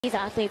these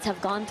athletes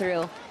have gone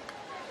through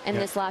in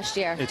this last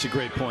year. It's a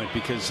great point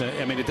because,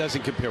 I mean, it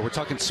doesn't compare. We're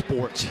talking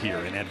sports here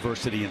and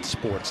adversity in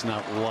sports,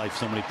 not life.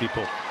 So many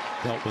people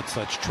dealt with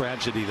such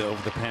tragedy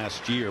over the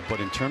past year. But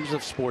in terms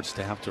of sports,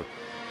 to have to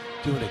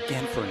do it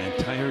again for an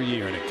entire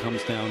year, and it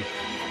comes down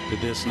to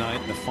this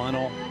night, and the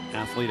final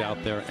athlete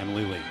out there,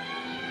 Emily Lee.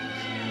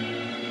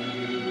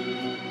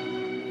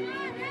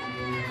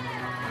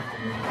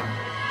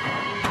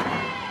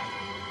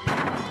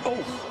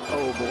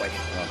 Oh boy.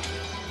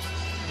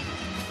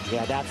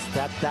 Yeah, that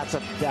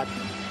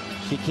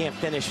she can't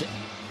finish it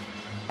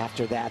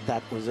after that.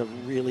 That was a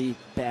really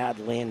bad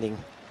landing.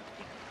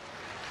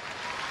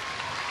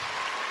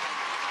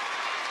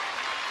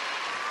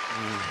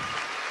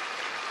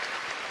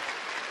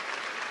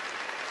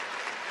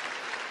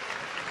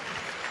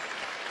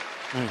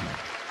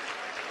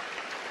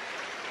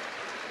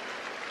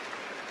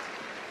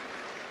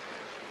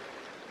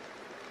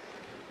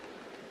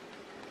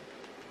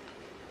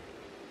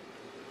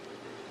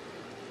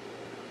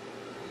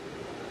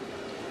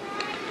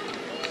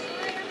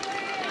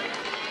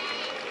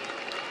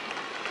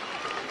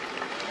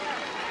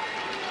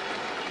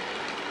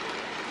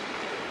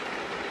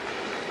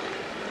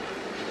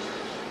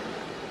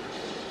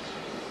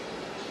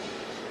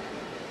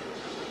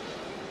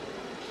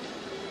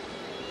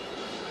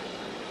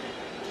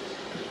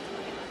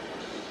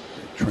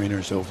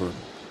 Trainers over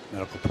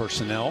medical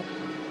personnel.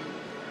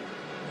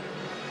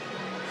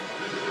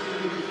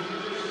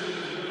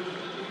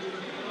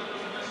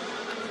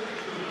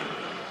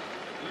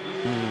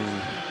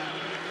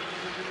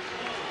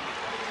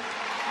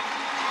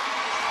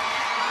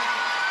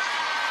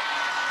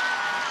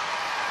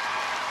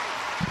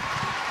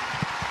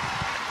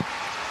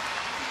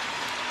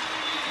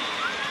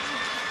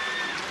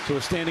 So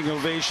a standing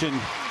ovation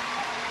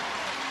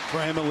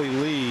for Emily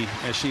Lee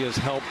as she has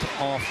helped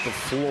off the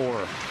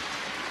floor.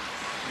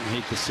 I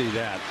hate to see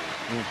that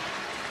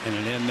and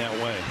it end that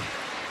way.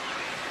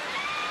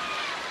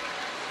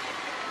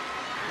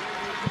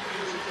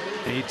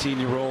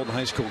 18-year-old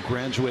high school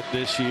graduate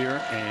this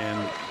year, and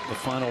the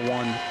final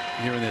one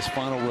here in this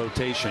final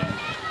rotation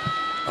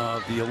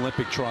of the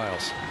Olympic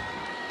trials.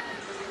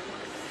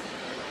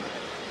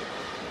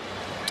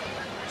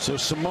 So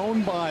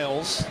Simone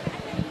Biles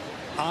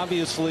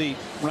obviously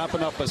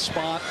wrapping up a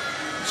spot.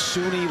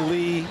 Suni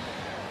Lee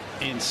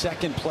in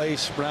second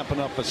place, wrapping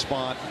up a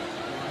spot.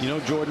 You know,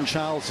 Jordan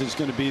Childs is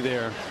going to be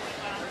there.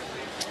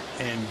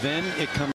 And then it comes